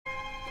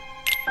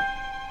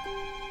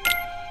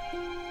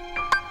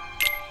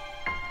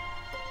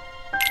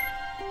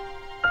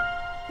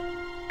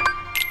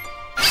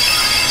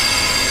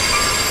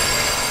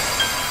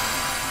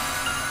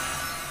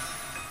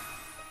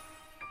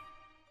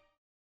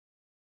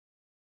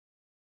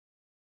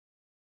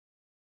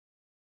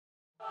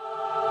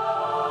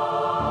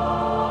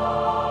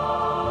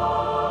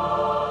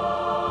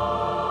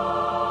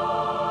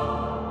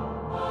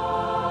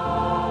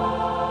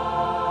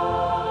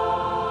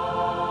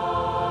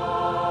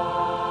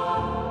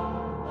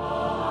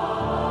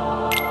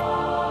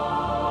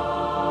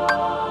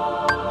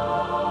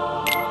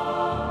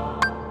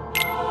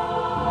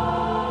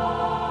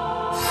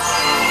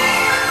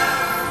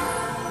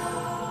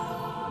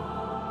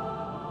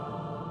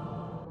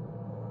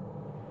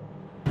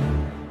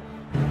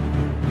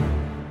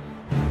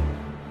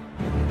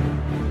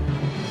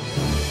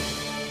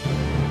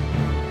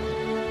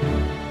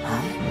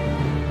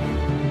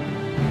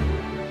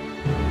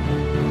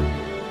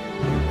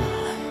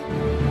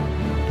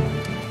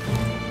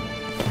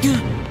Today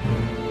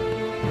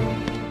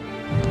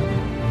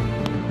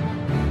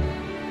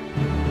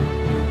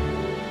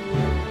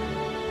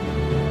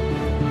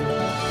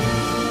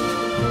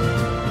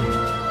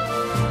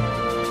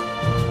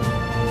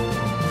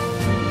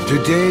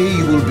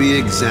you will be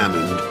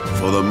examined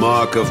for the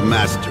Mark of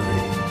Mastery.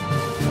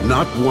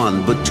 Not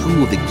one, but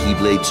two of the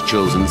Keyblades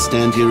chosen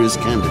stand here as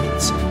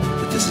candidates.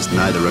 But this is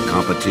neither a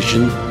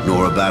competition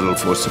nor a battle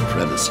for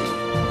supremacy.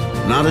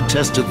 Not a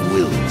test of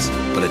wills,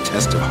 but a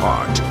test of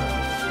heart.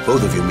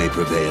 Both of you may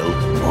prevail,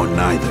 or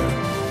neither.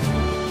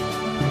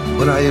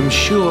 But I am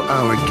sure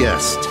our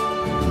guest,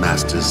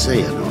 Master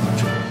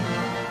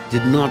Xehanort,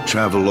 did not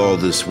travel all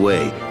this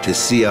way to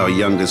see our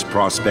youngest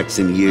prospects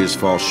in years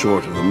fall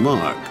short of the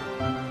mark.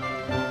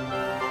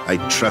 I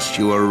trust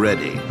you are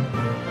ready.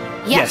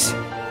 Yes.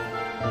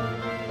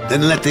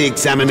 Then let the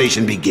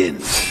examination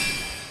begin.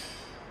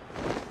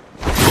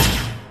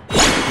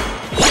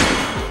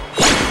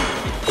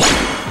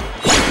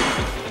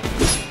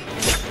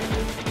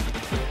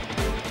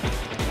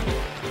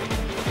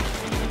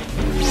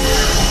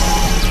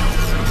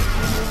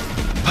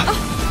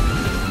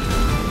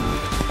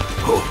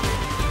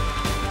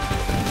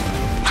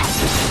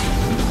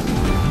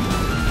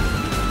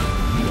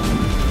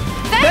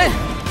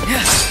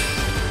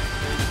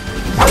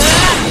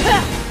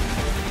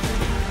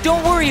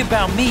 Don't worry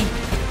about me.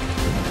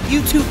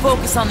 You two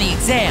focus on the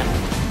exam.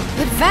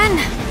 But Ven,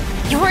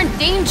 you're in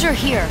danger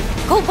here.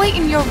 Go wait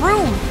in your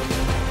room.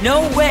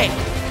 No way.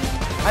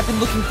 I've been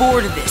looking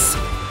forward to this.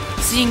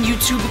 Seeing you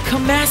two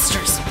become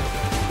masters.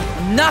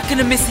 I'm not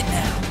gonna miss it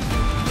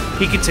now.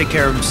 He can take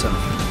care of himself.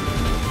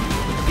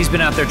 He's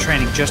been out there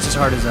training just as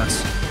hard as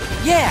us.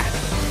 Yeah.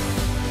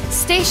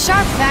 Stay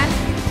sharp,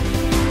 Ven.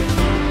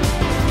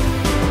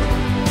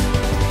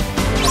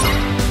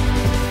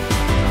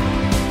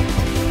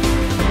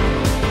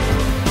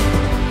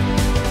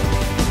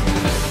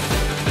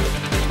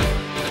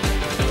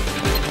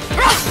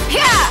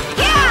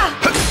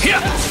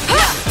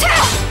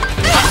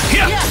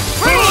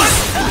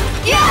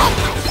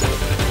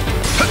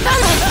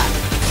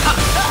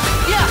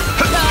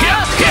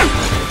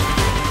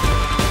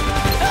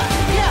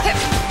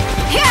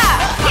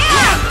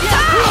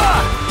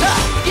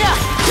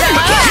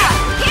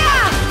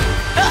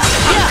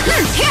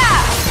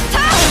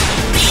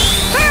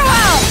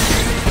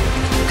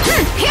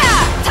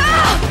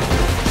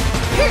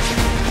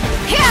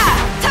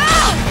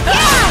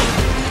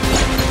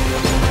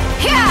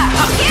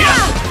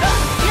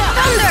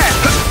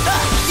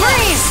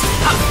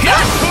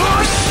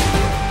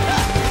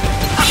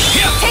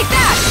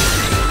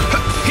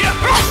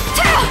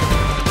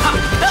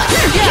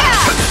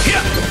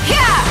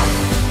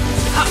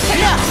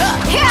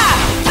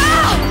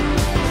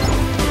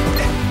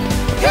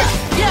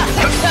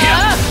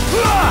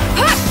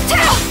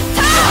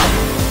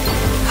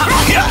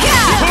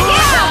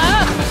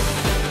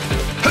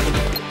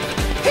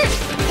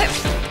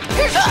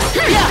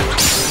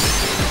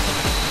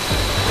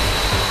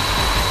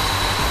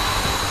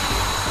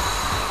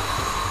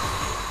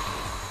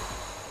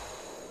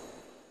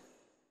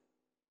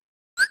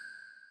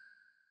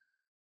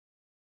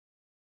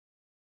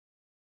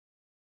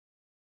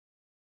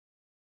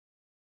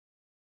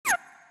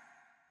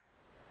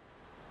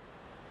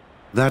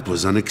 That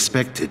was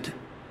unexpected.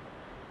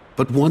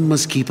 But one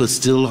must keep a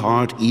still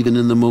heart even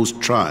in the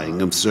most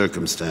trying of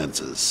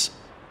circumstances.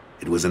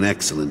 It was an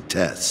excellent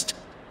test,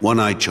 one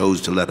I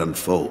chose to let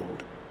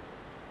unfold.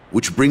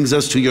 Which brings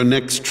us to your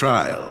next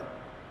trial.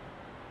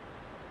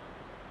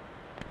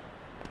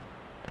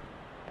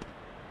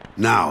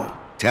 Now,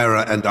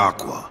 Terra and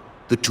Aqua,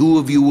 the two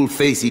of you will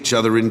face each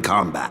other in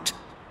combat.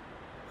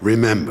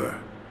 Remember,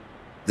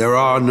 there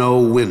are no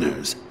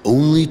winners,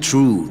 only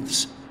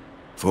truths.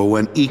 For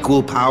when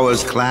equal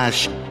powers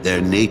clash,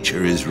 their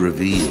nature is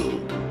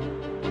revealed.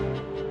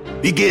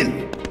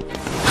 Begin!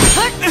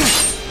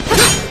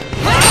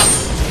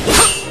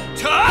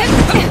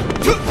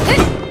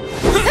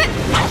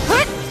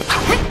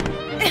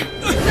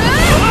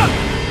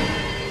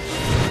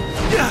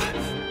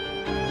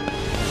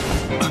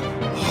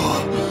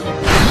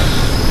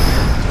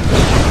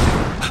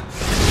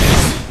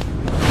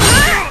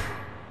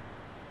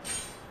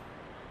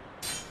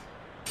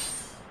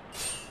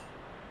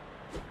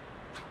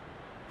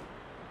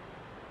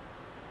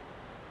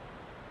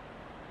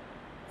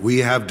 We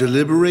have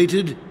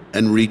deliberated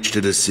and reached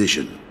a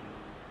decision.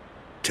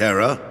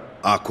 Terra,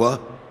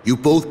 Aqua, you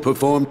both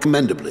performed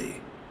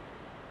commendably.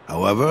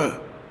 However,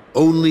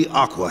 only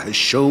Aqua has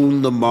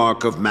shown the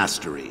mark of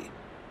mastery.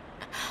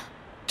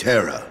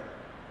 Terra,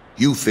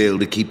 you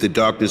failed to keep the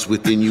darkness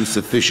within you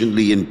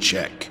sufficiently in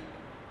check.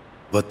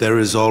 But there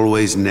is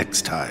always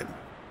next time.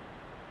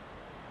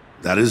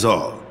 That is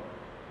all.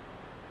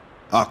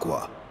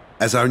 Aqua,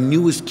 as our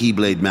newest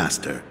Keyblade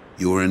Master,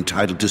 you are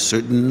entitled to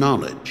certain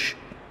knowledge.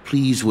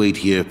 Please wait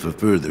here for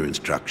further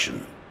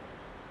instruction.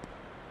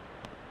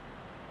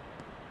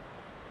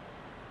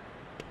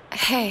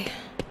 Hey.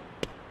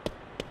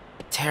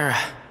 Terra,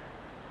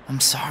 I'm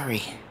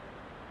sorry.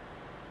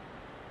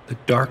 The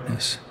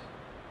darkness.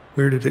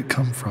 Where did it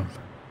come from?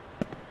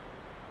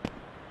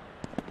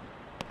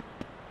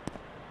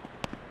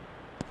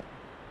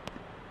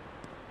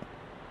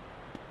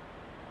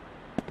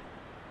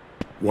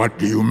 What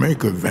do you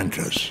make of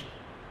Ventus?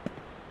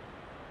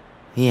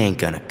 He ain't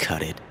gonna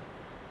cut it.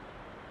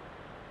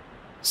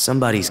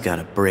 Somebody's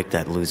gotta break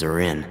that loser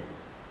in.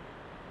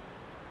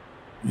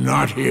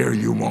 Not here,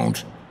 you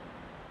won't.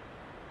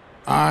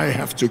 I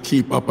have to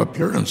keep up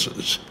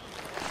appearances.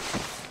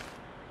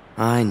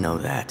 I know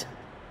that.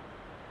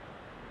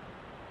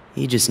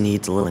 He just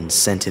needs a little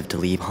incentive to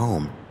leave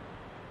home.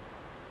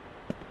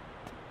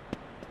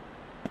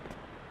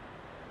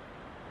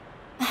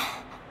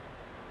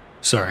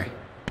 Sorry,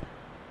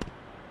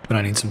 but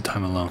I need some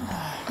time alone.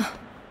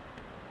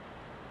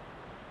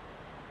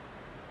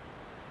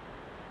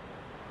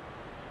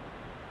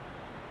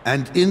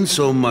 And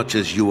insomuch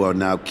as you are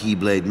now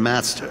Keyblade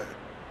Master,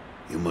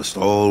 you must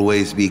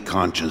always be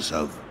conscious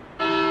of...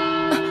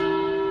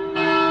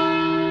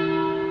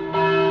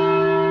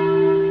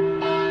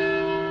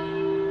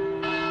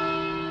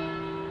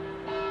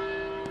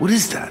 What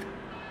is that?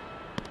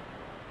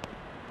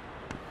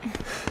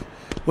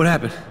 What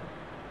happened?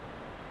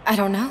 I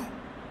don't know.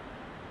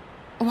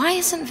 Why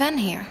isn't Ven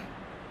here?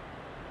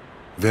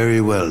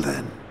 Very well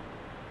then.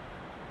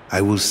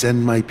 I will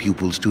send my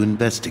pupils to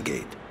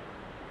investigate.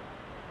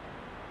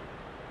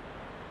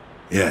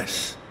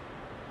 Yes,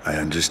 I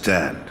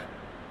understand.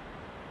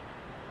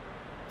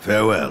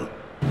 Farewell.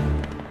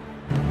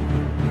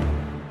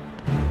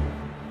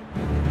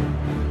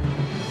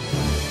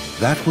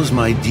 That was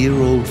my dear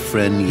old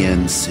friend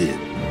Yen Sid.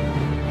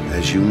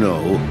 As you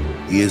know,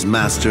 he is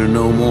master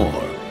no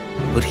more,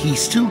 but he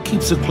still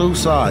keeps a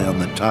close eye on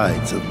the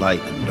tides of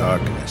light and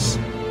darkness.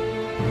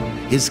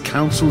 His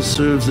counsel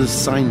serves as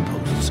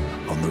signposts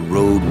on the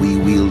road we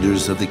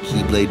wielders of the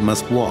Keyblade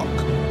must walk.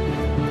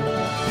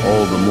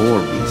 All the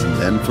more reason,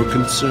 then, for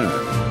concern,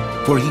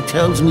 for he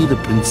tells me the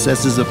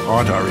princesses of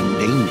Heart are in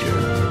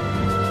danger,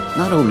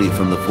 not only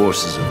from the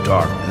forces of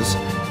darkness,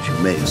 as you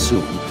may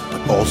assume,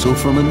 but also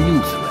from a new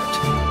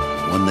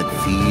threat, one that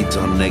feeds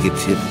on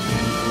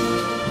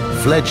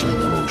negativity. Fledgling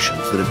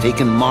emotions that have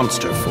taken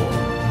monster form.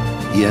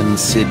 Yen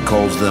Sid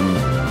calls them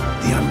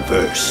the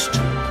Unversed.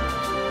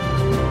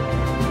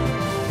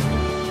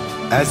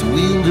 As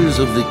wielders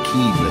of the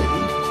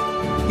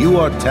Keyblade, you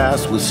are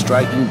tasked with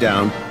striking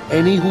down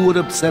any who would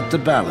upset the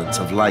balance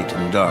of light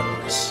and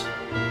darkness.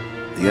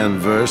 The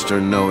Unversed are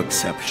no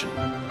exception.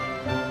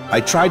 I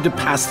tried to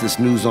pass this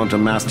news on to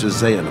Master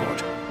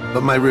Xehanort,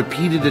 but my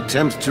repeated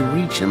attempts to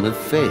reach him have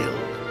failed.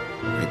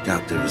 I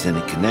doubt there is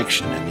any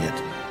connection, and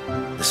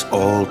yet this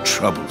all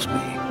troubles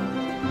me.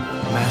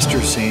 Master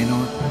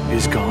Xehanort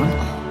is gone?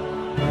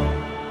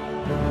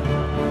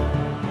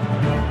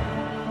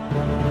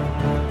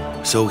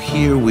 So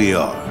here we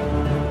are.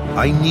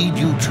 I need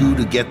you two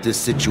to get this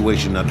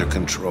situation under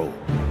control.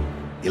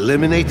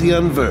 Eliminate the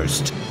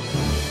Unversed,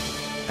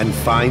 and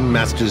find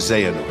Master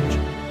Xehanort.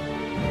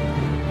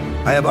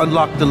 I have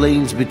unlocked the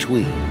lanes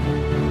between.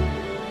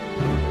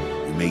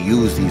 You may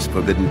use these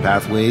forbidden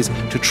pathways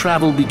to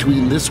travel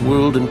between this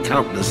world and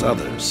countless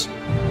others.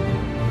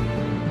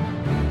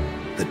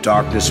 The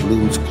darkness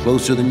looms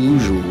closer than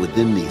usual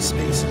within these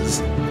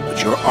spaces,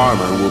 but your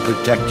armor will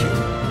protect you.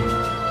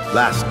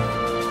 Lastly,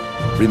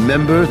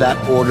 remember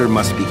that order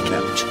must be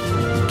kept.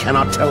 You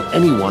cannot tell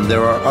anyone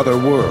there are other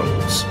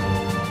worlds.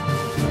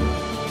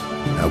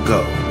 Now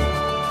go,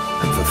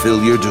 and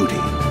fulfill your duty.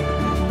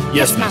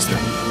 Yes, Master.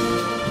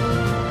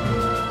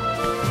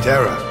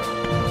 Terra,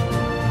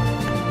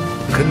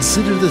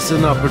 consider this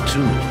an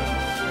opportunity.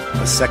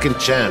 A second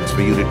chance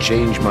for you to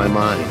change my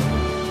mind.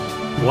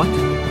 What?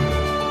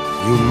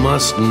 You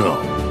must know,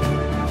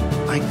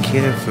 I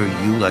care for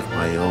you like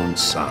my own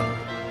son.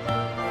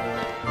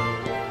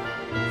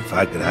 If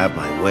I could have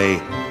my way,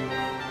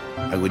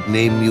 I would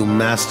name you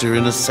Master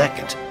in a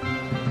second.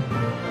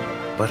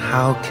 But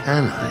how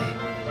can I,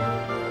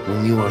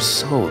 when you are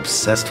so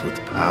obsessed with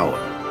power?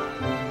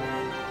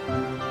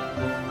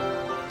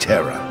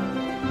 Terra,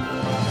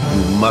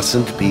 you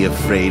mustn't be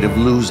afraid of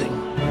losing.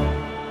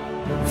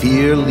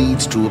 Fear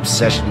leads to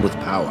obsession with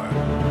power,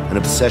 and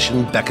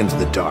obsession beckons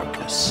the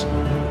darkness.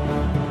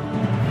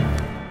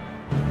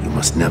 You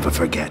must never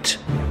forget.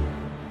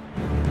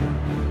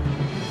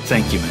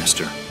 Thank you,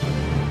 Master.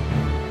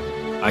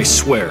 I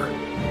swear,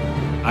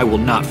 I will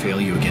not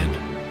fail you again.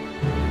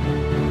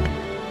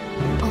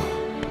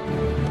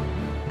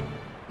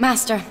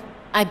 Master,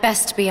 I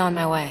best be on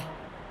my way.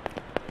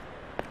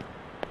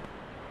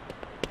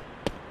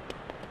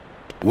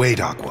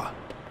 Wait, Aqua.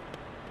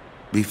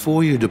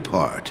 Before you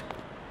depart,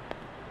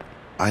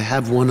 I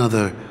have one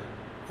other,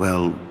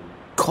 well,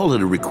 call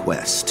it a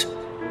request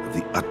of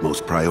the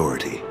utmost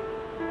priority.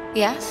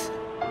 Yes?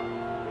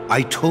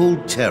 I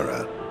told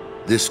Terra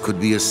this could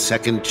be a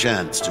second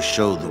chance to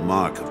show the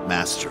mark of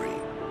mastery,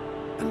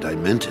 and I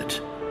meant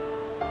it.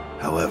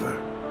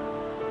 However,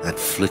 that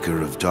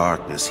flicker of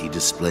darkness he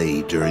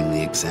displayed during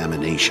the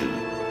examination,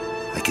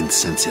 I can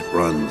sense it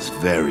runs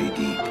very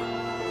deep.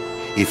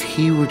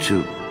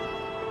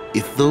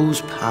 If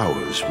those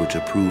powers were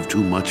to prove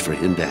too much for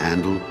him to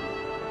handle,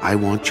 I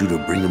want you to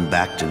bring him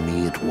back to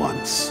me at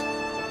once.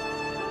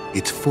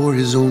 It's for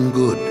his own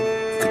good.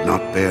 He could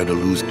not bear to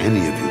lose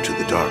any of you to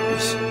the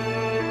darkness.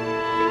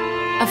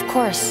 Of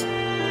course.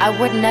 I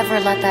would never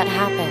let that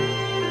happen.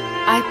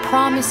 I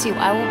promise you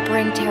I will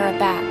bring Terra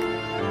back.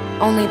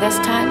 Only this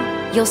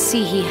time, you'll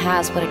see he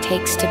has what it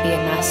takes to be a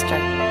master.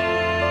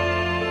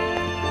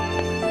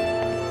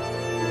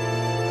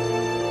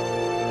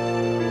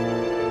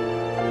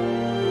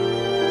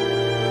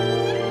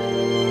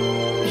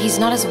 He's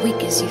not as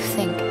weak as you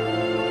think.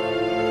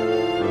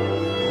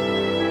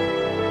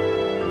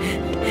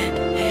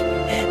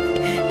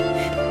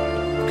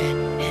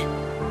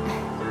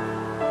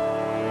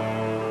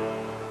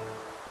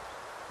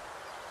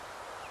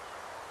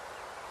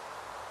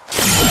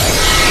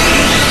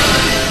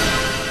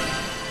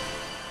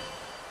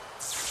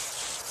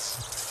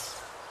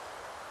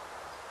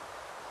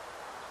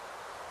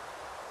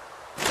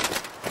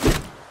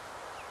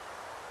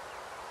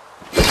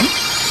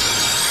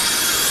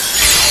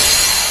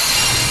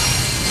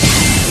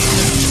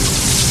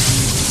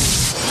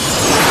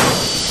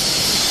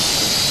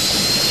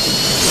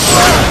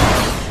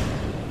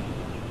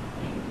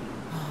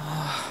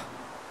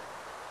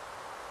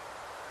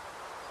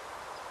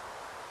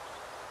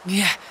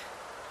 Yeah.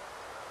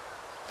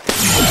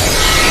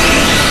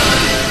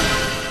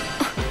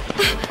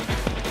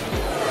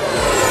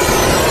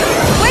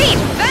 Wait,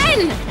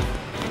 Ben!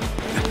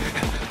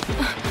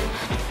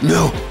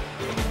 No,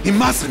 he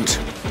mustn't.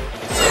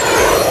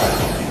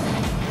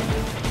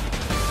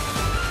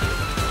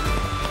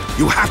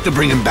 You have to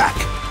bring him back.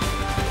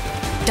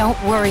 Don't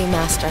worry,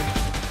 Master.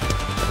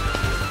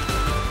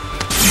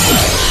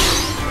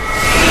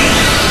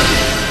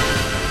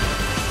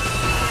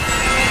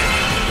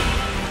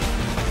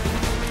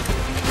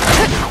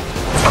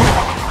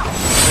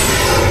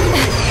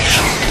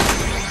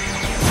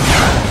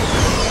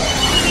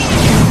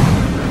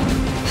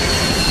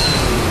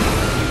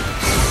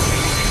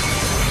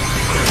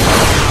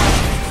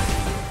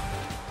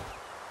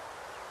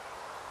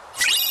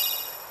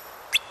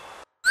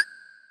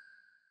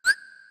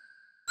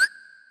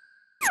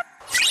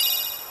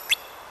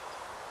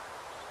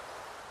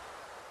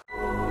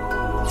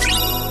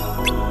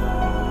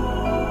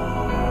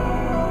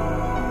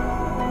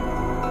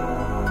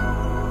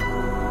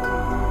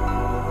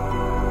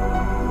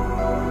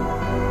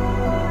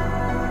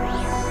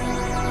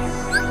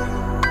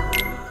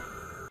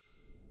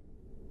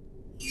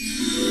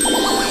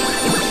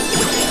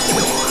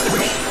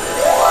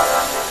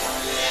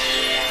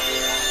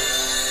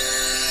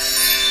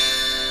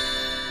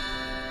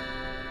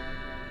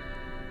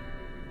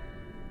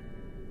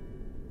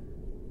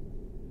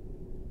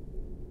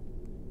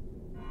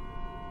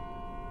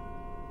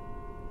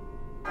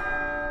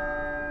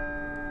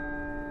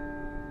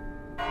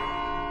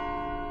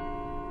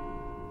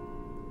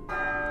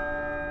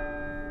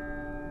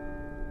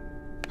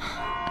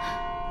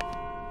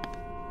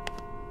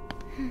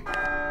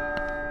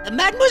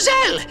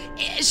 Mademoiselle!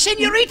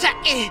 Senorita!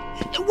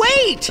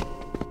 Wait!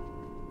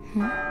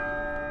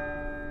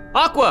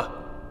 Aqua!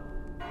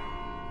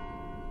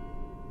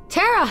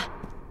 Terra!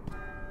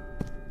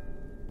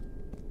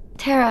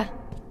 Terra,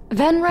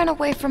 Ven ran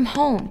away from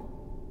home.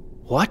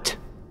 What?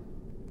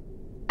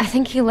 I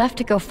think he left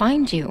to go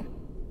find you.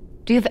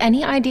 Do you have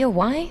any idea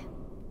why?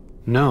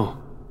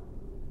 No.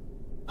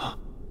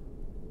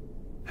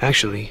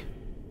 Actually,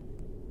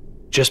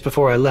 just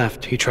before I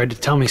left, he tried to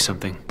tell me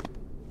something.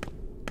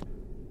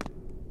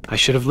 I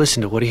should have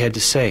listened to what he had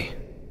to say.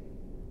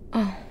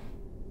 Oh.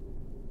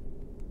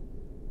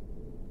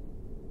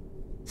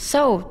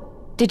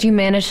 So, did you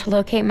manage to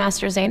locate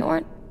Master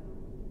Xehanort?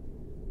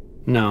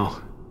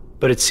 No,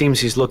 but it seems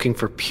he's looking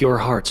for pure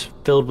hearts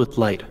filled with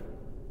light.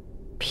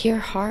 Pure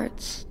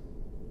hearts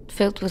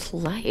filled with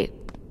light.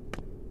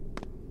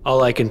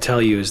 All I can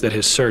tell you is that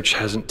his search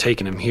hasn't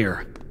taken him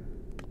here.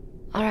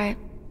 All right.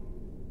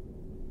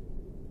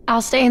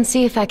 I'll stay and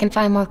see if I can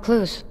find more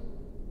clues.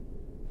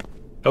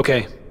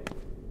 Okay.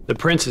 The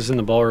prince is in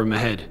the ballroom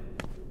ahead.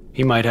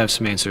 He might have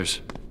some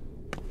answers.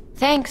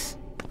 Thanks.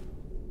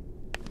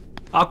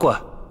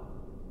 Aqua!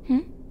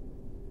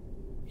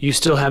 You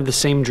still have the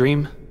same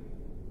dream?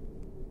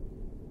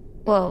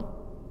 Well,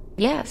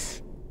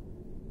 yes.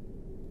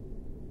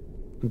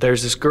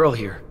 There's this girl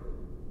here.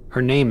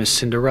 Her name is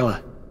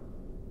Cinderella.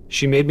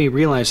 She made me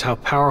realize how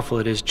powerful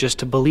it is just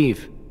to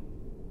believe.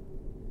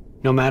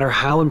 No matter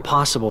how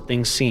impossible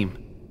things seem,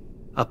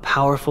 a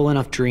powerful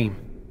enough dream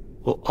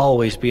will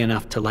always be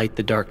enough to light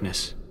the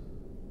darkness.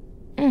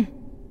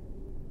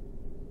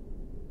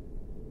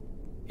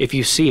 If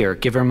you see her,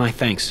 give her my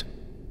thanks.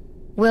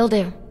 Will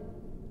do.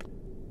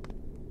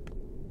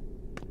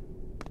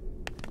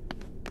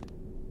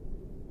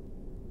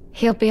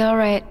 He'll be all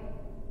right.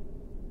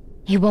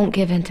 He won't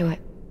give in to it.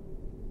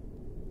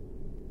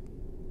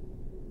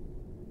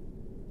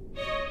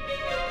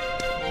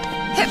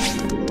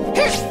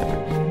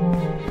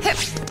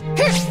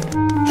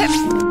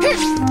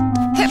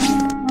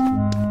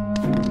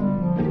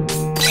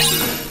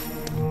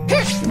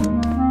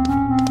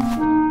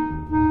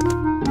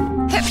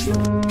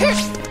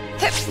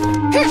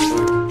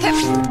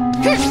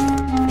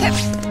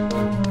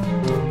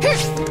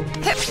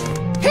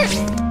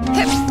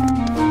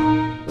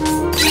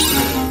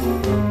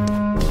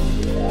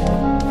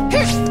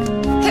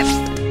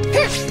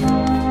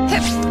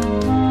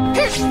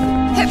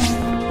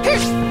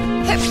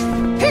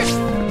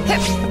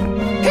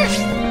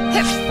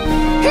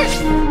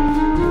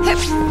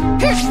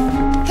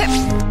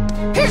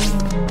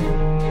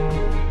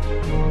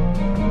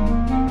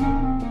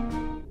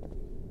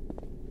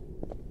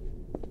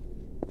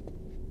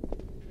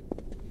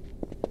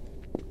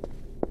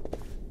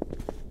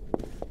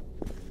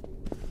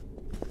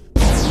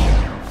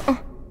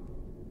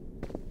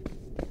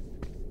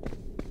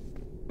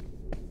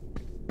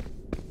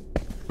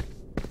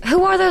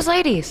 are those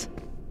ladies?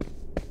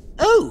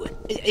 Oh,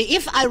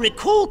 if I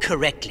recall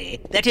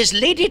correctly, that is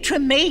Lady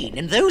Tremaine,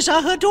 and those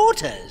are her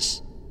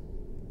daughters.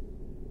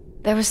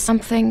 There was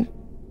something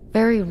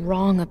very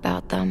wrong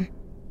about them.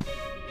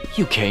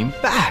 You came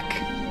back.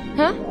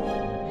 Huh?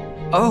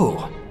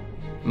 Oh,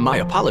 my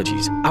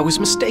apologies. I was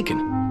mistaken.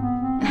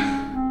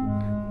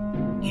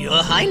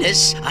 Your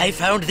Highness, I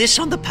found this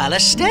on the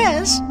palace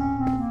stairs.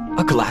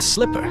 A glass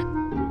slipper.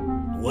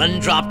 One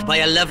dropped by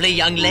a lovely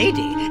young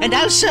lady, and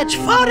I'll search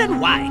far and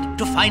wide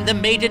to find the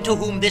maiden to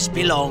whom this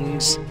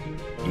belongs.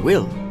 You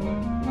will?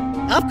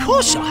 Of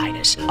course, Your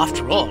Highness.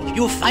 After all,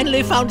 you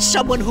finally found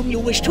someone whom you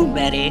wish to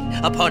marry.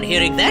 Upon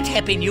hearing that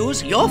happy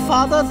news, your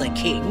father, the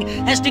king,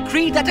 has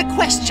decreed that a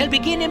quest shall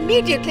begin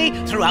immediately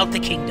throughout the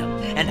kingdom,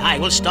 and I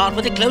will start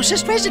with the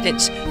closest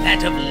residence,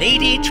 that of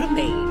Lady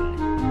Tremaine.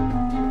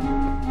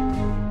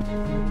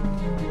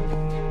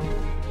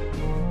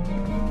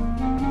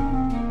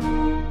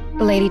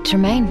 Lady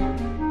Tremaine.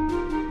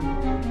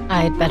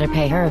 I'd better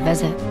pay her a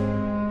visit.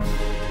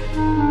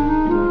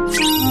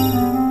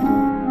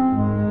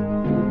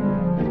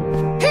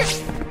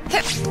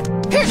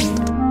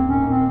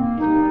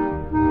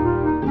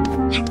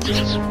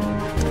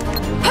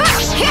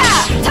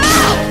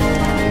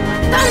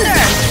 Thunder!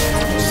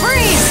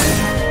 Freeze!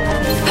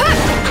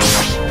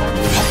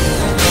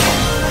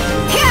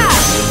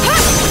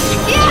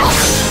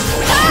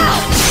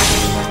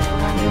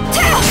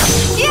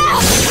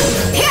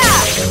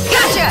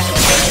 Gotcha!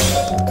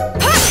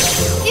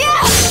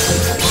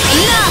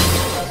 Enough!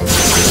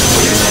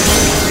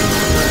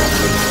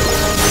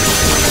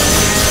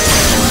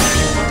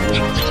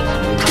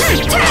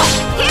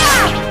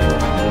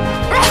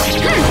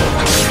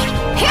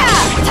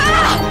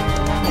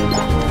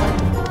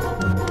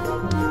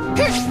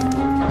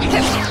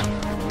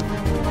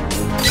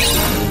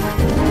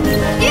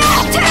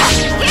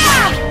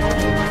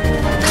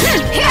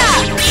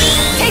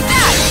 Take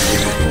that!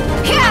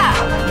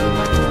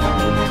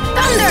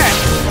 Thunder!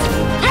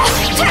 Freeze!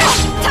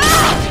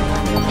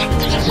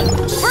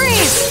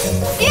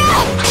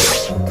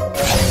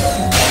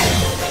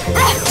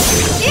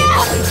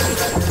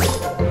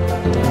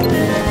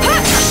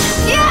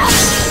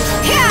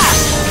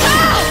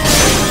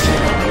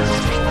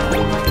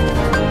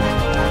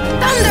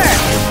 Thunder!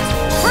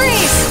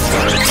 Freeze!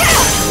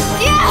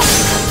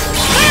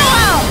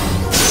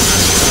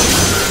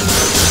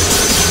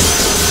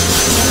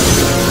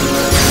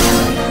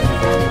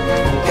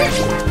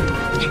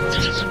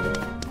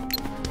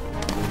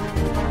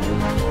 Farewell!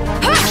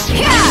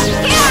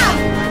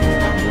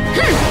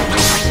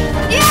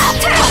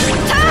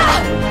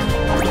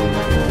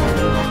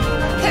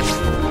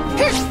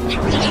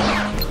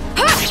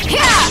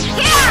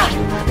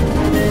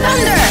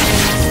 Thunder!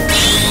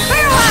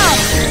 Farewell!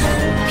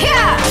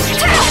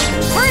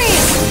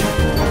 Freeze!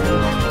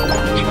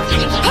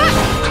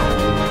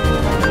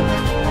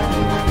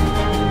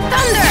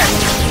 Thunder!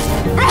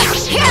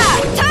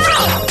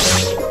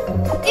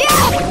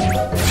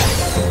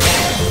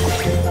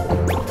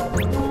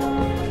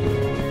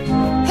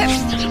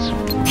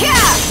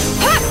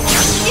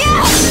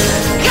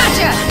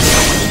 Gotcha! Gotcha!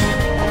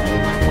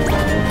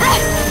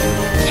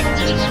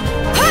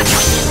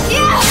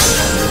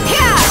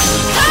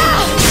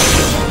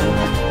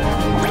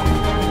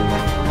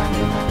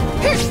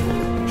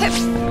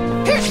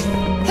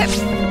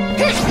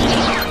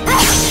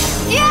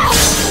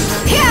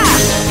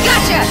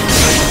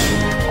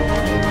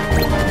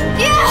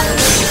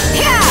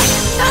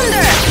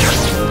 Thunder!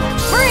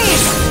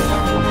 Freeze!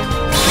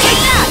 Take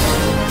that!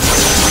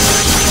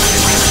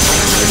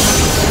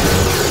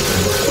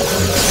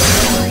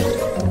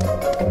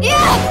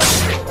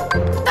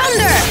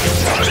 Thunder!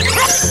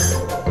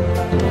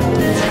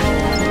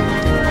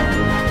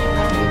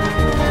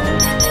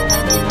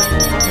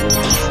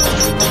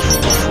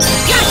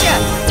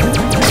 Gotcha!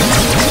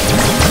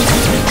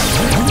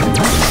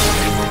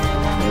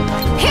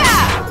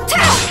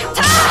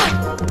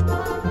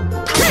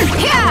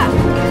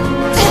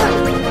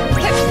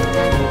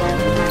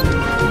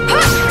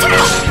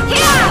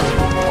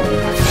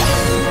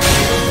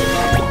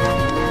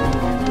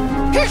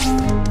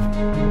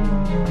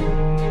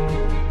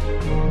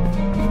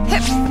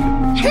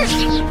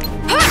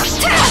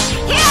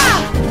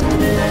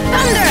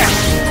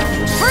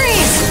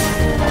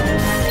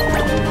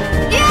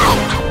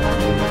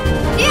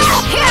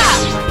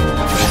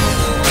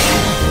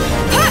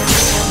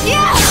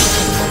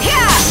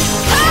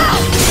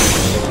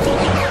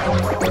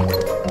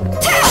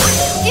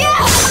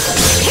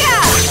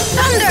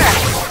 Thunder! Freeze! Thunder!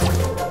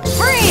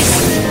 Freeze!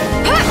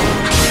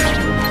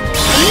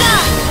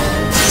 Enough!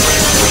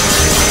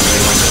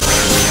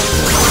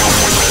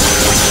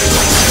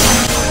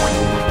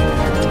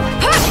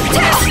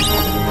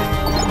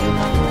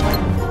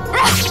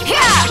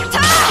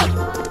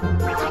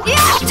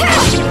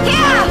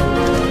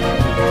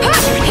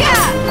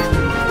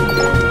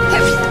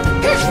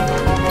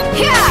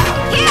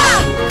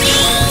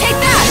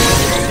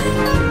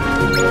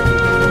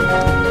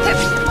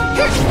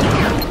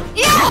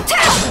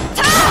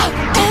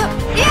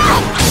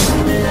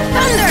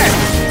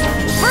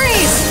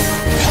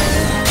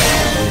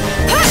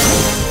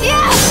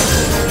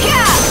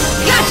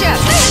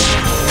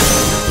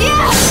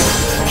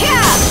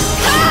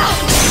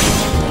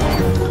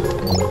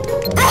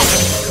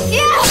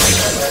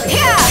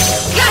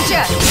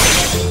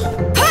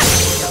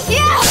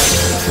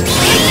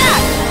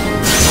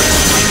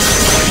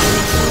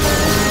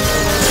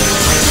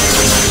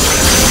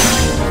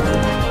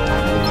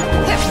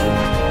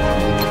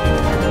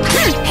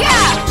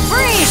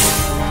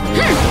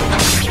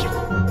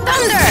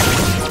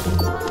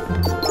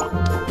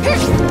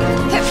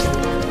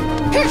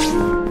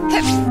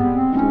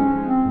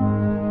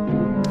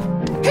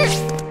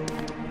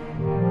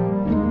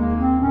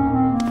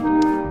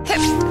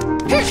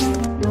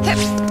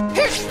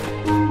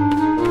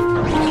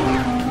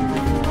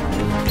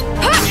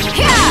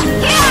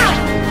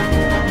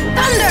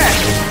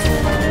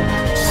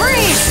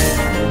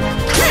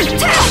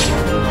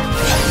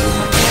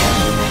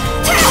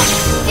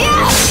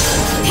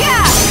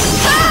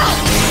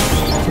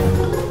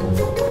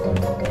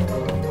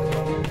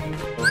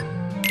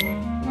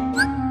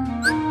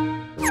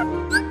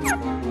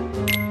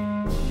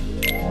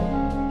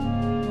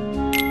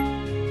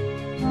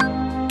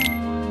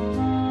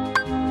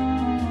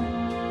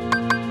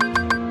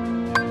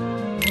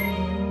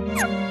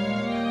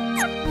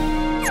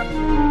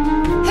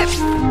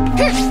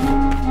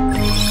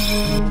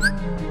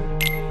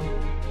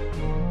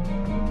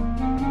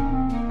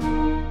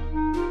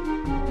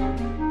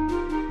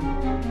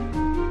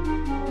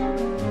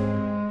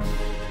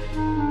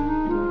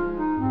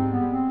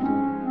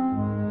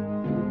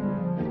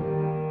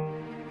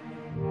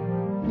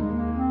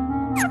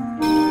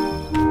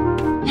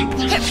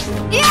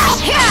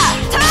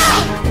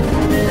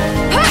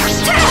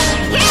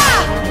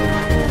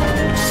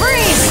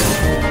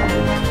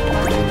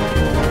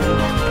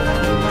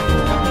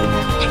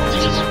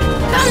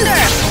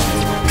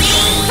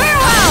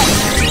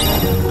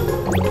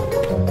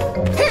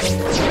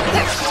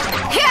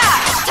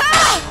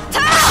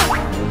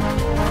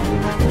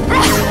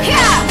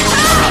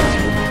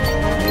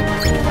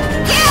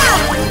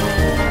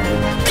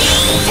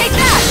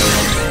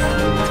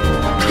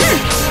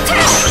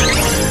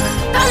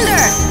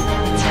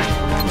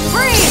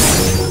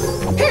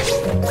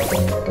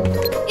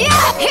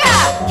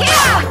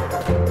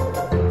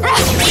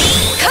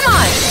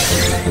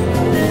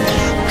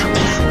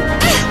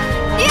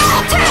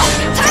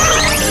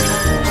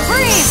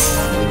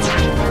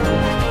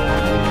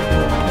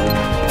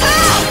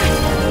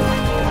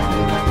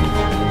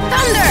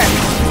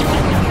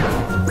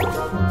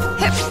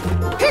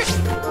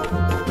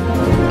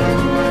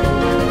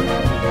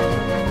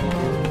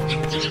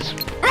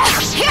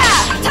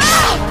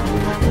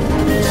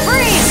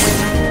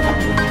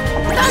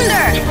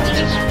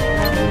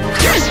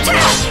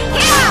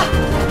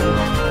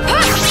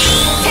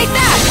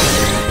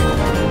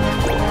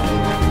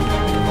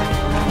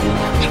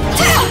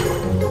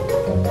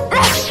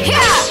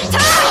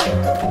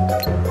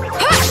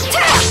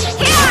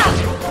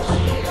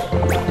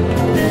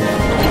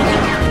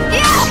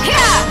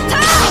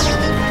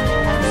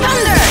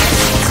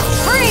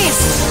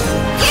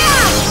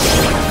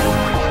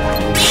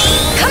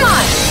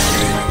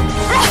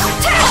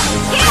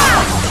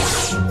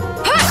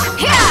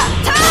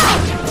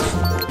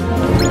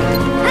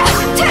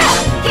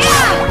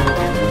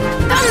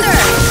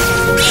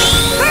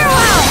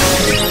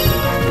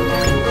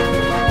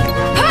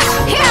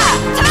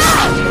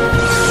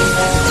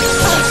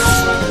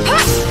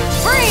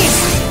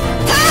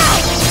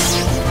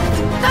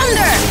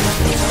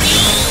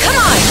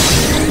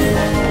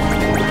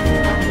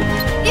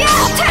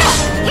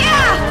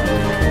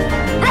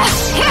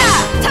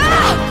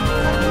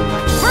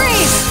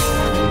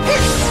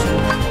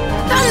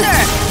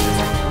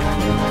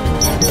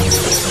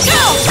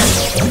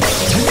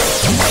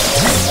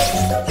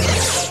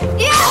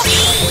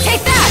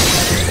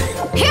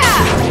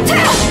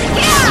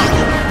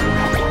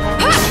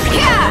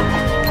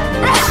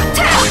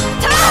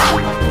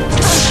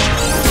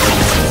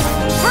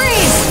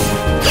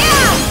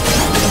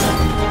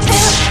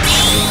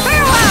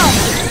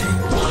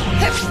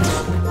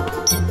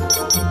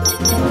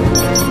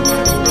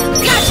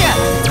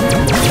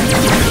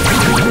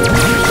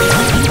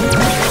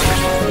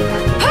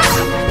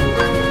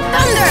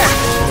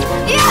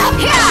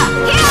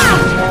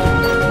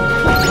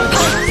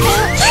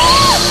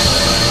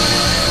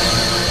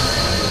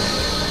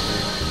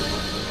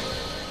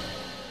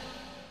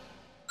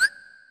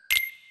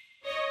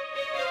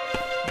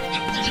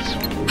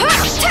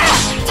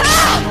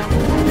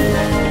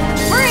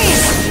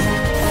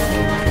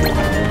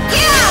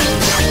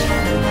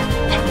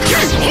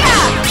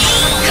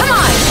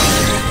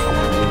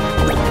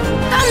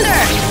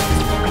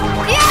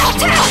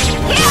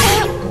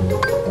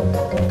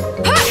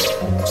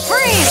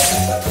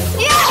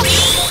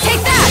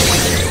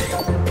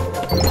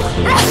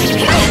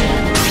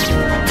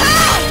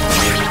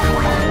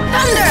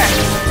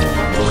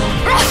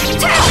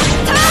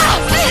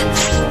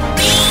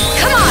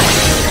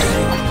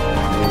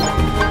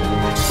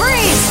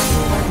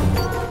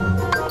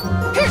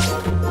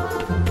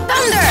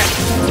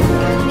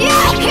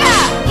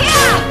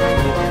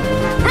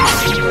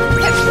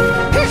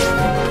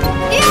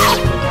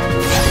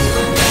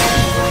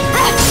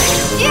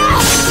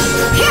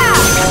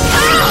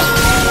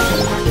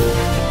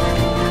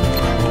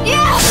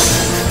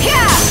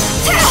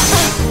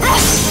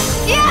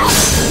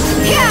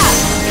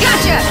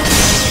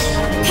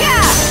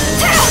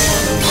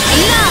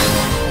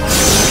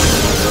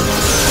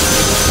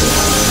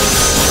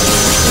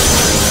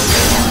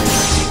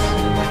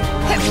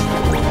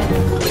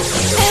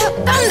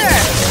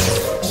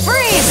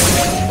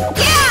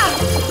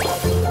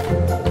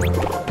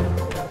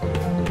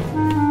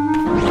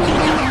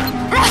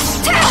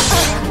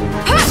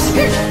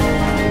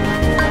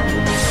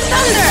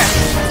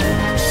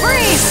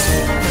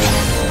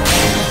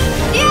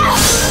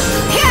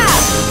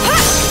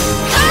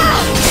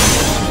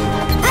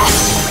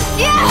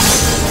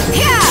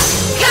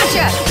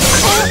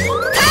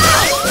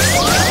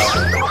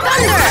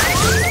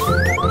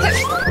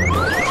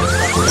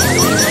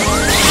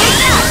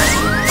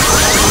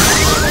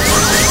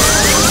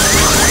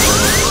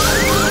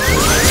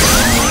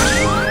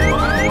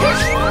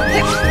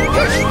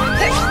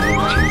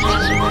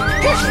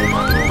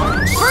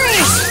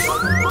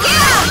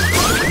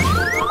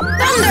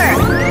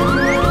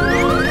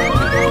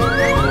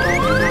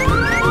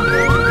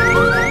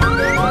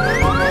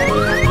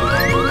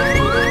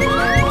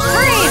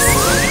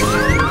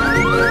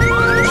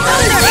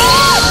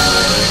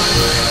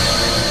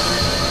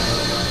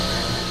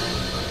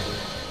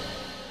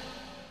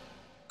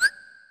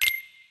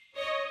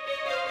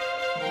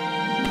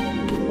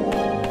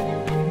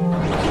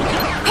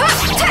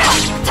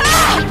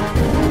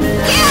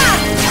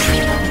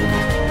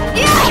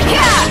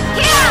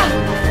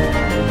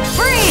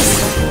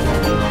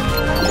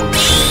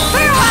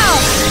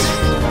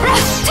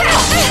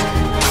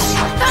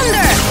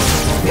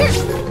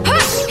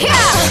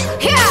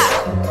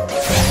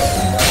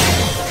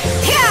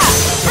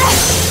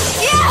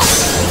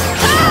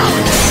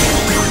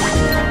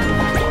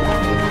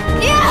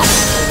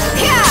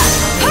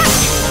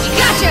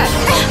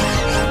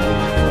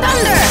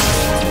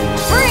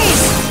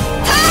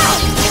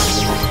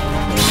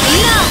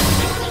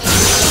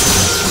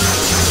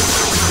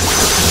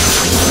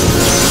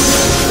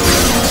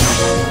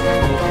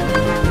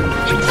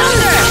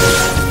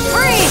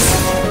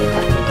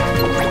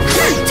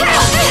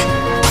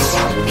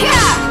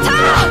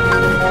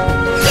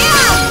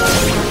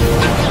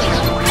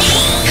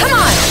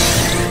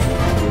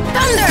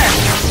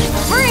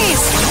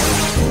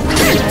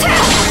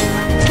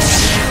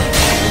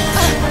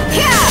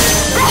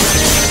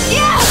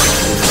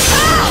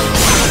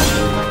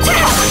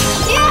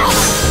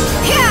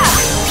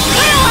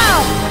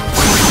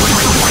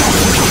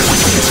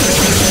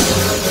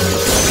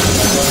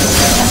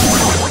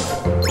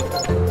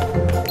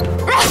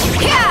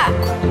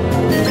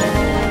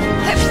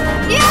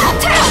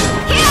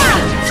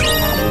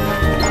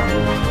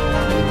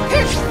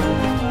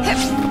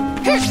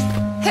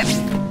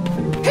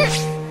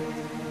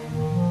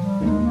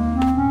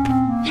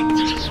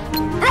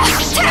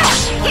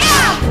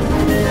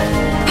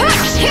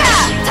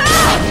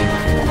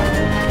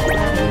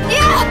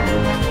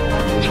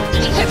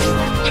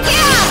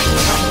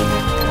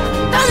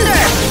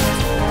 Thunder!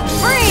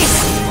 Freeze!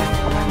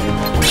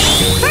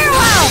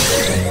 Farewell!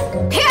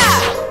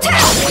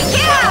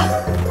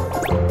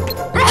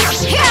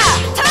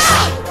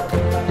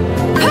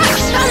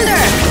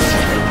 Thunder!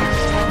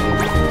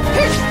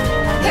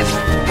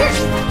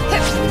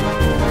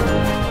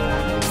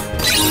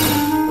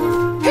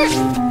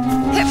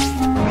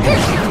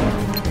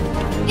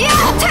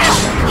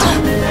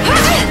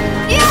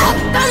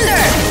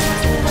 Thunder!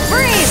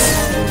 Freeze!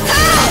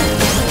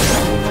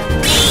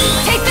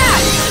 Take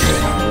that!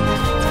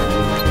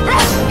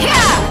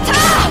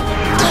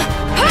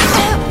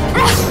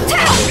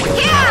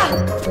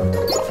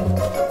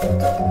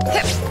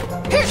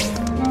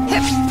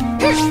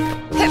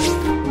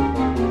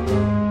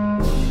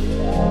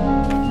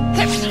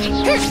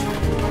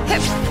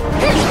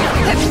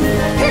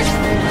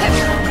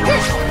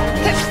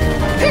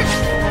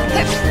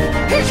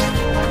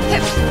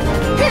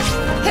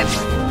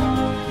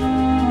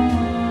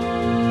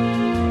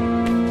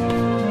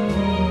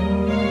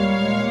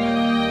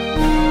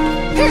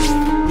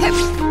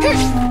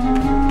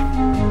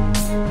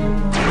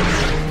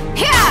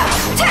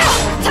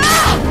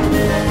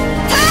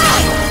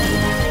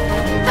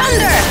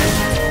 Thunder!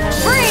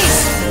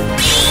 Freeze!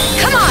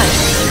 Come on!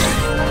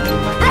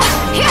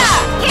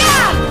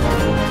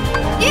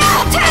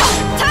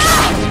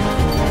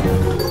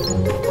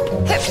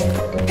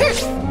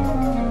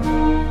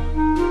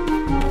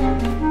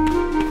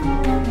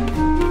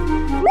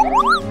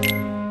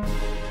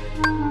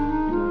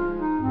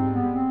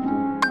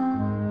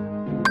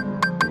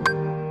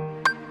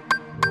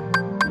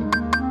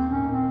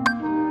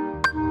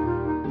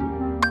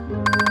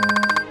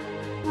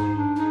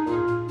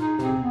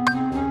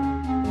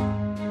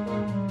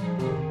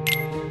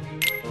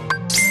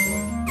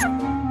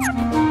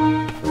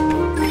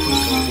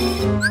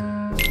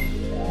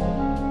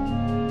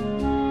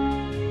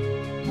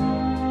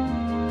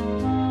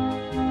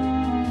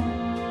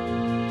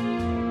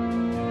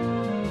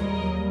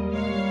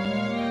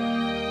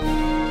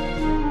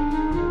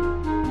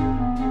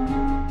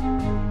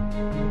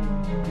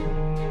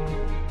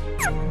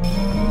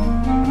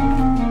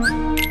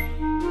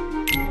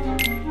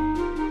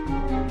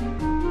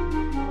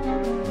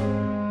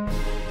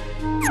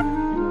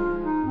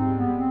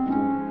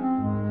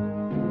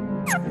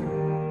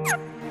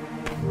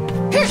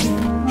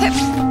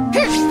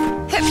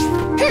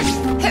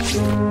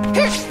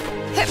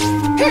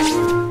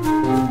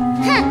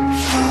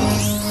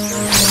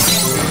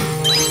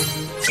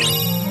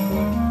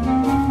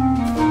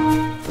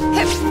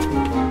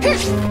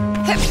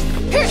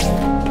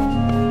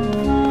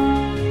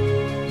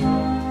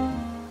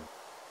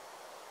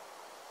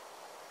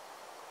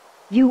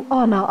 You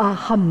honor our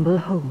humble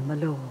home, my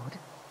lord.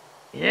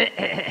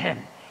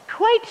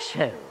 Quite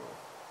so.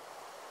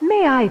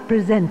 May I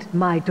present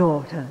my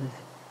daughters,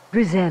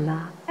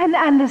 Grisella and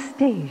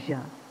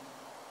Anastasia?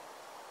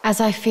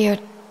 As I feared,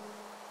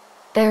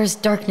 there's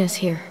darkness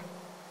here.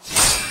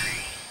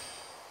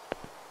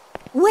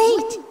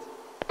 Wait!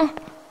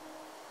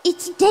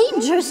 It's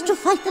dangerous to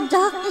fight the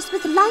darkness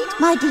with light,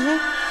 my dear.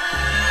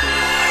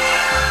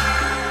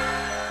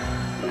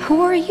 Who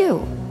are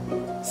you?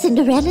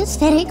 Cinderella's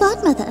fairy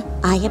godmother.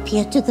 I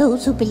appear to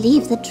those who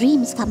believe that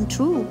dreams come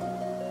true.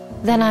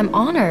 Then I'm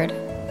honored.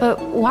 But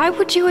why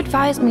would you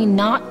advise me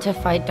not to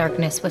fight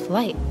darkness with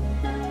light?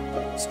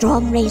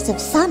 Strong rays of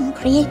sun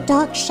create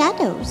dark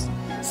shadows.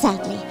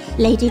 Sadly,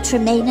 Lady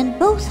Tremaine and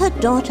both her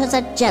daughters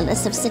are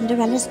jealous of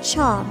Cinderella's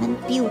charm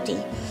and beauty,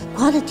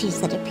 qualities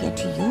that appear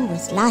to you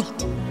as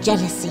light.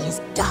 Jealousy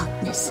is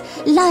darkness.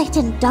 Light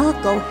and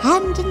dark go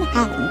hand in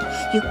hand.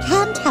 You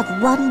can't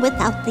have one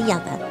without the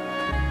other.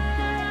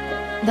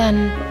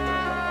 Then,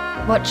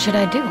 what should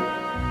I do?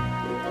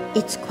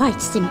 It's quite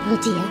simple,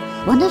 dear.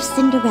 One of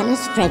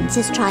Cinderella's friends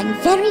is trying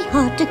very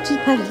hard to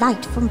keep her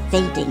light from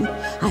fading.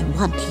 I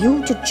want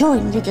you to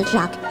join little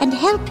Jacques and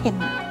help him.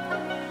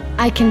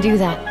 I can do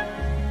that.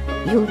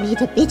 You'll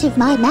need a bit of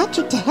my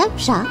magic to help,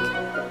 Jacques.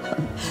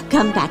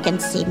 Come back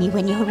and see me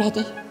when you're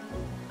ready.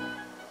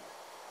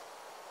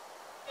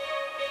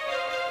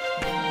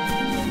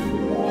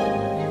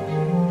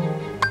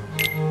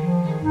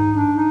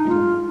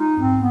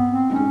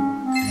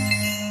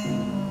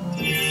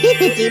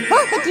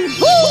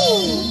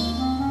 Bippity-boppity-boo!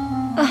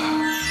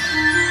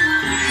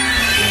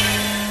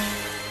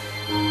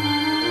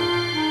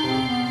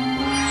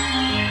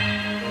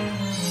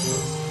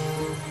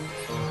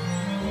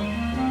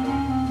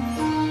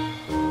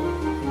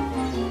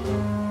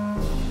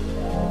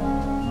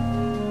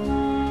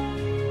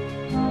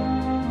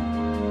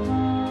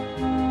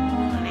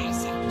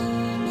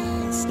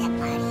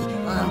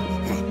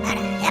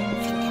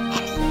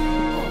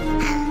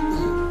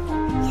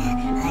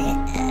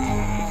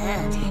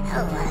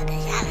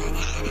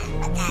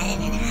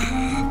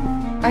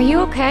 Are you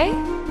okay?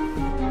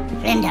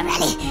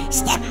 Rindarelli,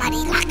 step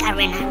muddy lacquer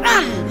in a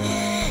rum.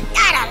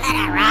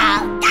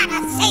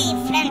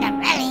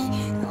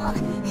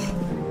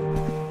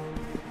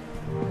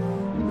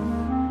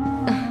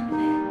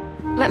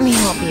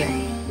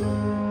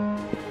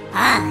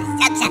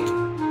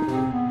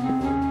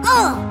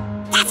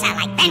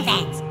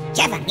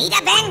 ever meet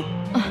a Ven?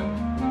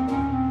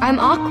 I'm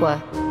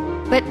Aqua.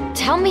 But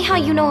tell me how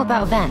you know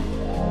about Ven.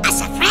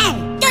 As a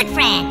friend, good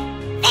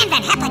friend. Ven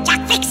help a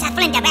Jack fix a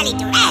Flinderelli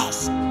to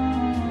rest.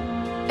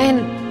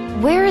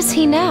 And where is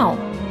he now?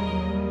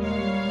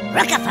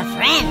 Look up a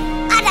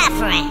friend, other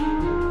friend.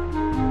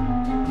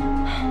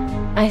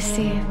 I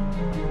see.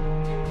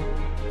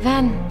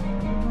 Ven,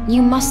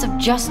 you must have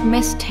just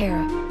missed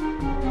Terra.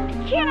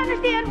 I can't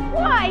understand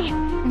why.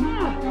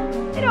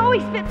 It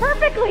always fit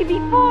perfectly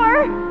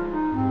before.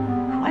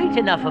 Quite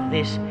enough of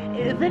this.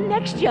 The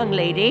next young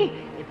lady,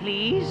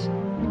 please.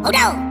 Oh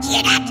no,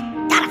 hear that?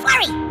 Donna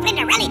Flurry,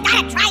 Flinderelli,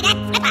 gotta try that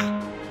flipper.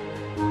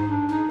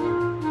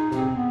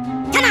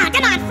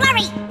 Come on,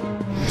 Flurry.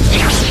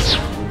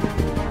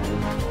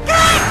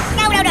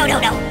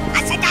 No.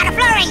 I said Donna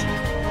Flurry.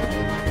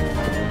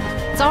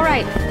 It's all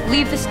right.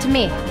 Leave this to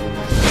me.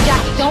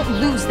 Jack, don't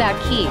lose that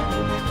key.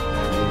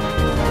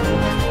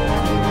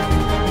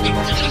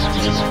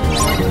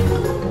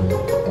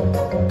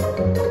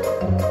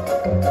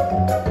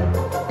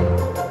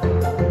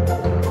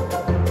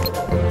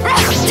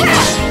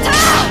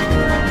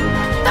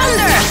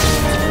 Thunder!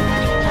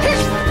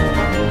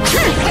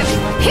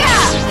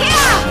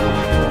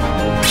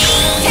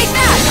 Take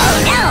that! Oh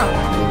no!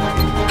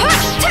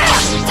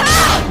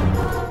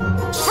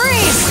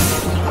 Freeze!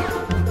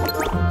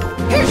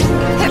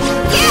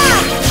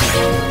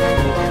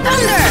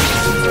 Thunder!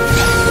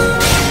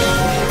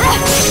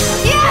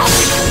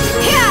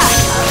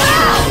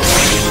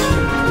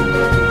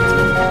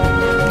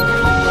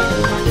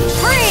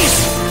 Freeze!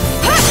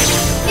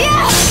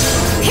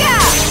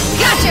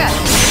 Gotcha!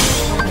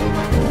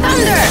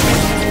 Thunder!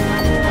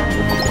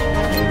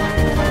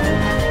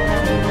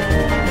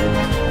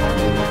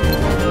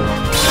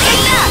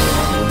 Take that!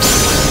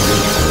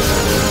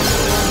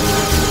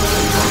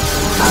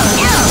 Oh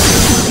no!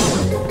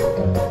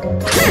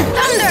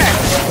 Thunder!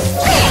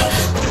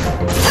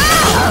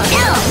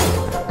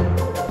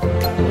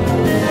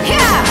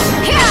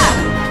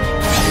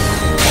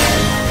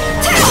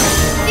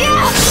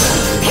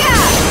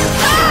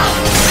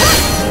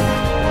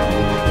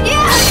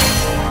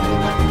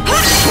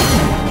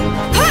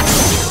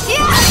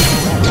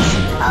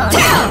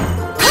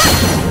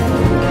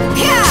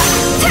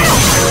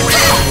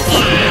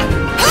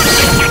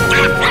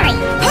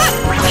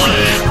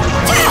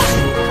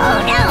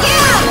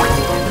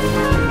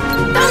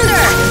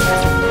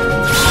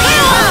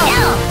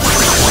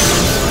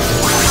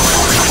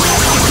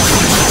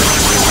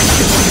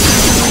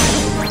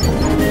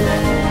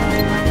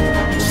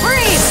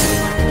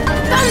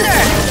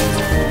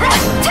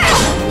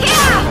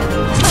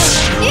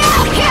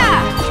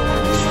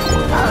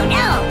 Oh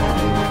no!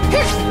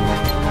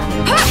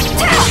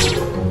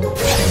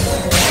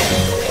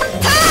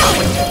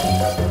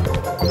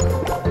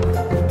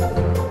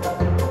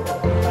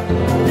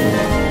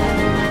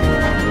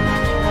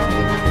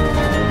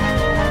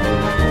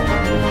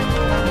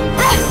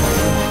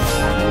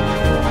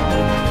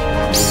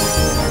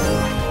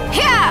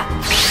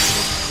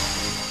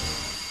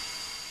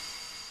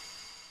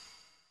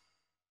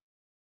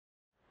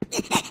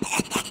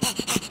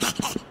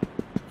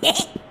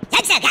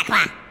 That's a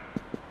Aqua.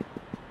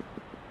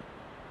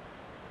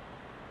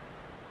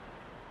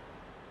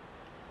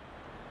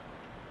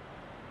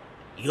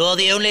 You're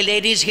the only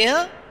ladies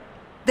here?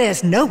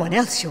 There's no one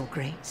else, Your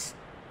Grace.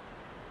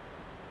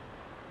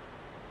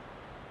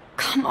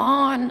 Come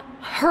on.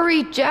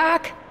 Hurry,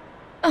 Jack.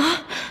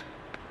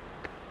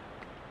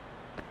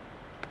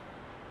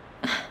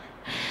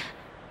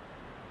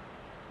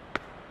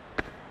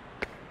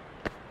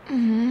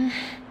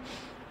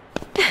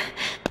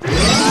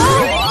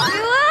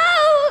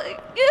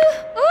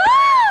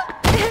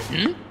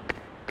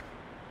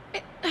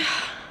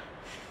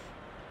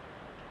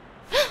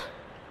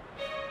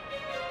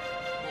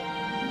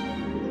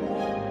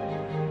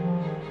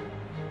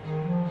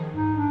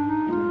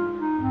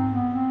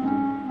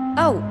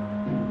 Oh,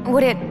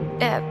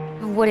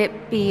 would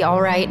it be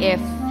all right if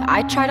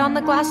I tried on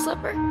the glass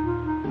slipper?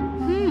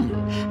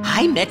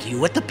 I met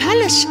you at the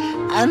palace.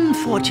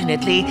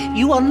 Unfortunately,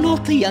 you are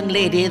not the young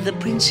lady the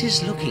prince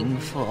is looking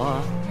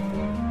for.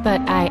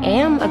 But I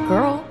am a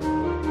girl.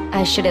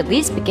 I should at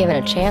least be given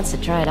a chance to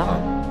try it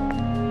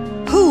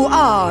on. Who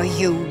are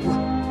you?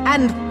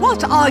 And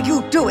what are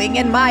you doing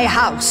in my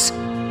house?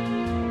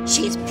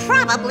 She's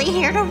probably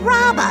here to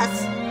rob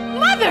us.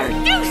 Mother,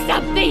 do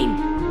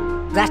something!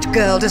 That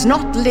girl does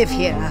not live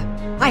here.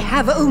 I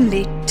have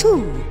only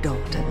 2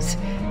 daughters.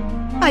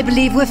 I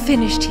believe we're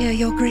finished here,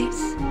 Your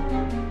Grace.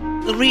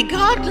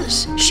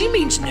 Regardless, she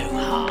means no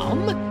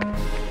harm.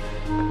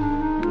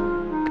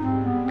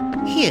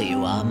 Here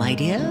you are, my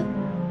dear.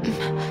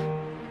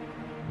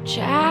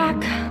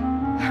 Jack,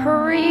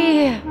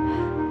 hurry.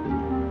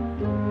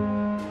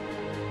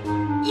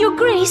 Your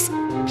Grace,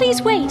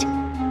 please wait.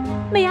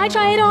 May I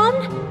try it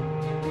on?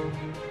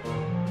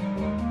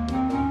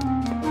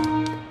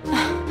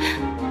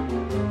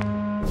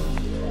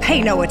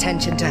 Pay no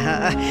attention to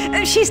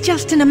her. She's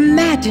just an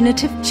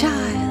imaginative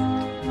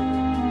child.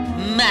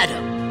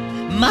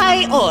 Madam,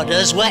 my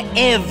orders were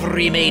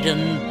every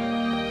maiden.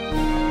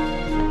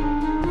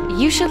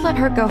 You should let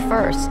her go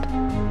first.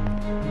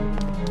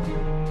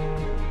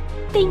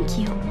 Thank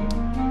you.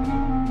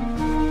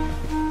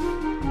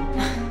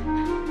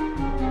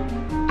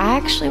 I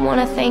actually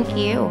want to thank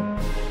you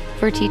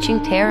for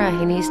teaching Tara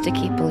he needs to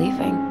keep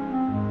believing.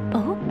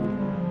 Oh?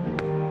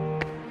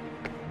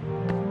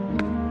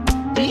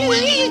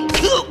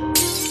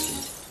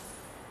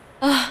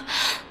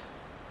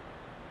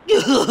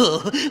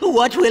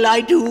 What will I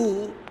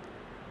do?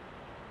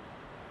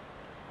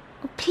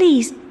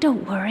 Please,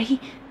 don't worry.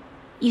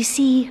 You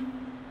see,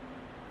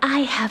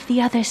 I have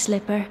the other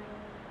slipper.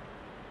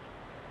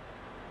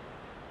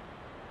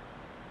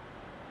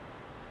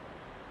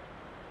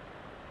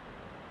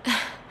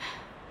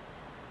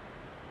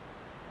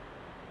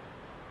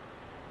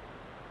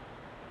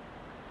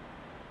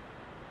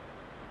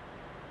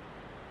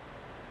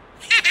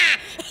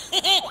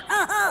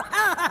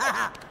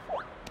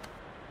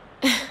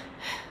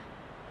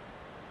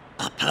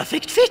 A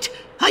perfect fit.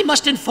 I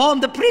must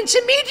inform the prince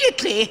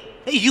immediately.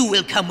 You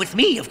will come with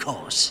me, of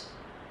course.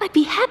 I'd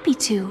be happy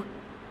to.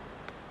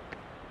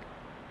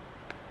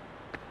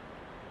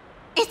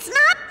 It's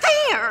not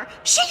fair!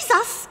 She's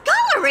a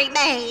scullery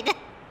maid!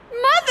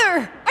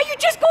 Mother! Are you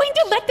just going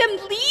to let them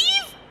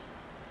leave?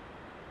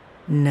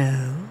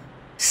 No.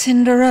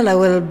 Cinderella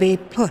will be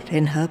put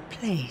in her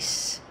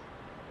place.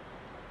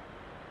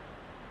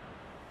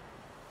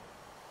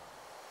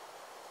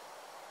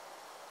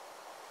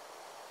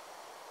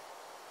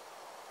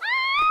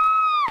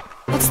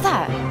 What's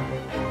that?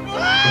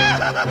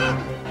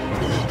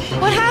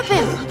 What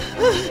happened?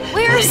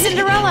 Where is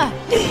Cinderella?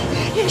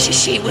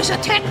 She was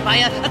attacked by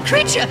a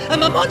creature, a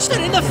monster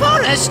in the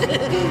forest.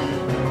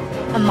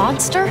 A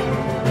monster?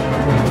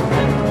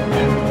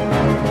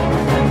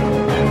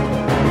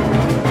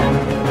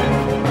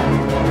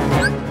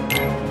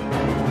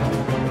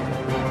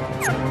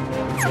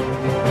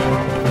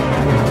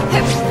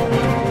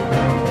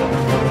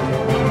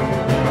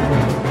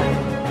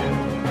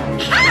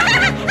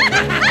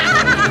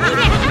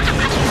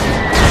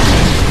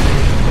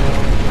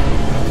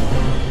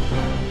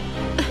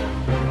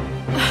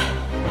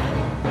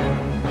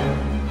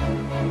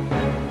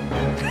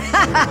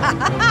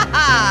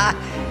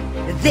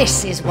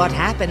 This is what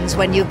happens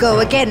when you go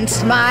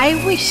against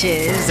my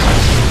wishes.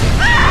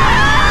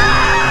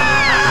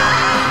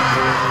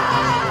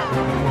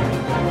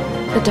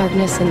 The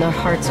darkness in their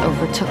hearts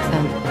overtook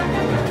them.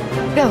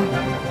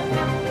 Go.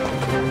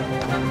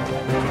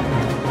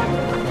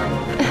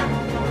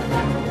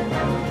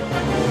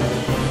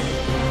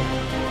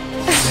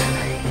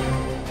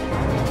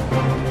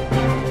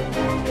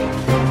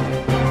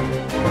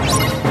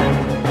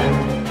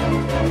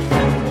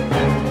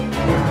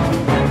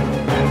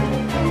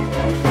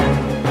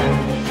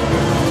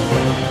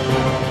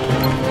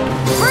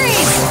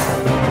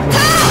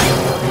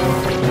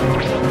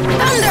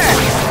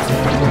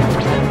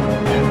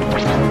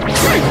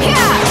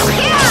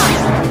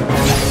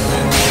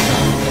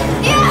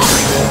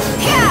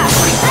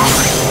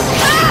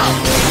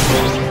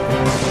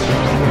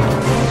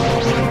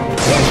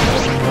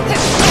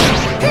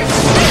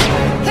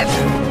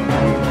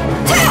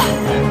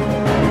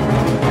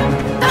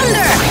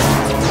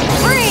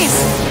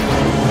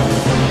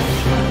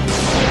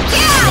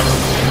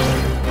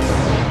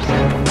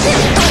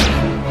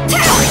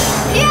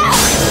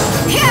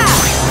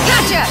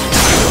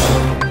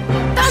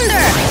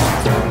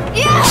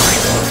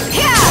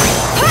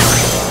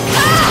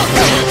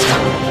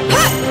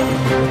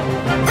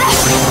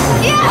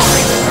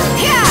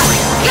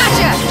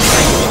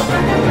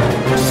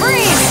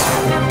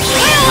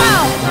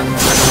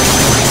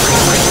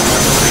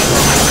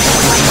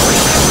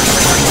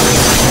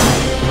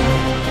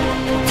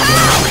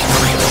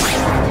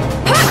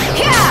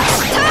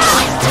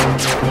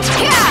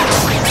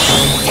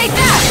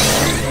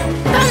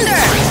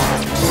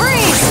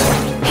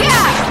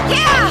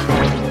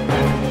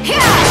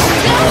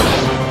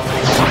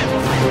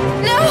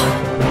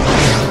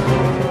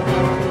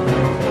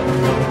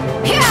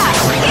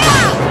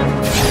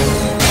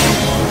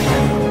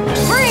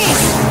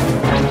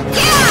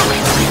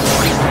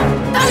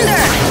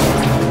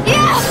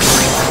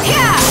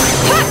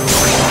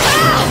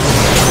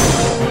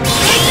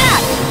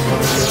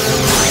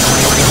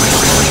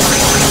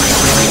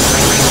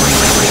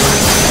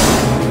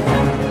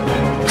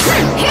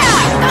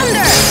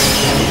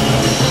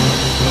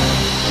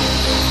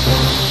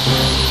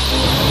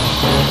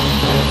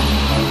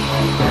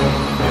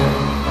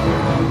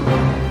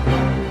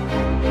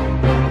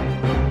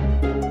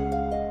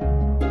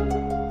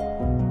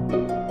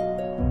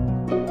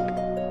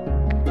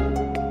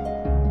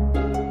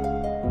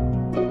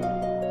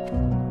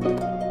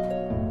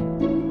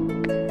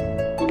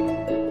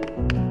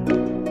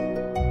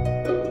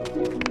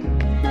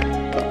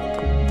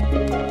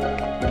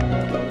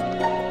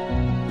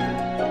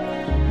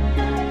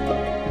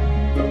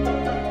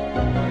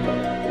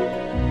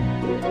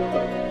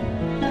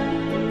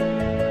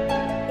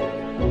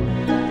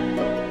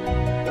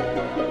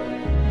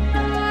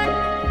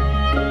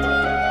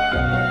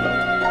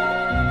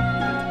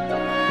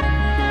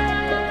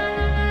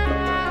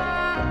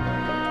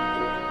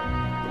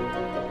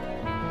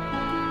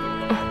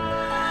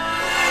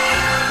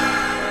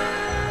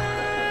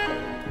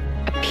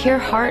 pure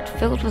heart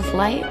filled with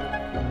light?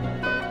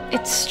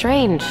 It's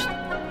strange.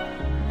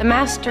 The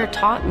Master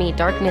taught me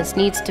darkness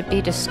needs to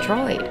be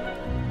destroyed.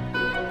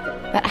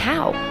 But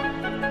how,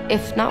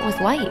 if not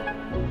with light?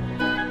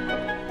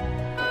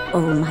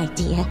 Oh, my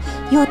dear,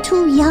 you're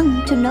too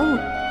young to know.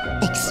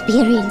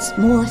 Experience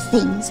more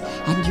things,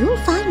 and you'll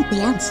find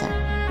the answer.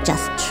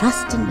 Just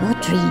trust in your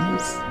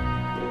dreams.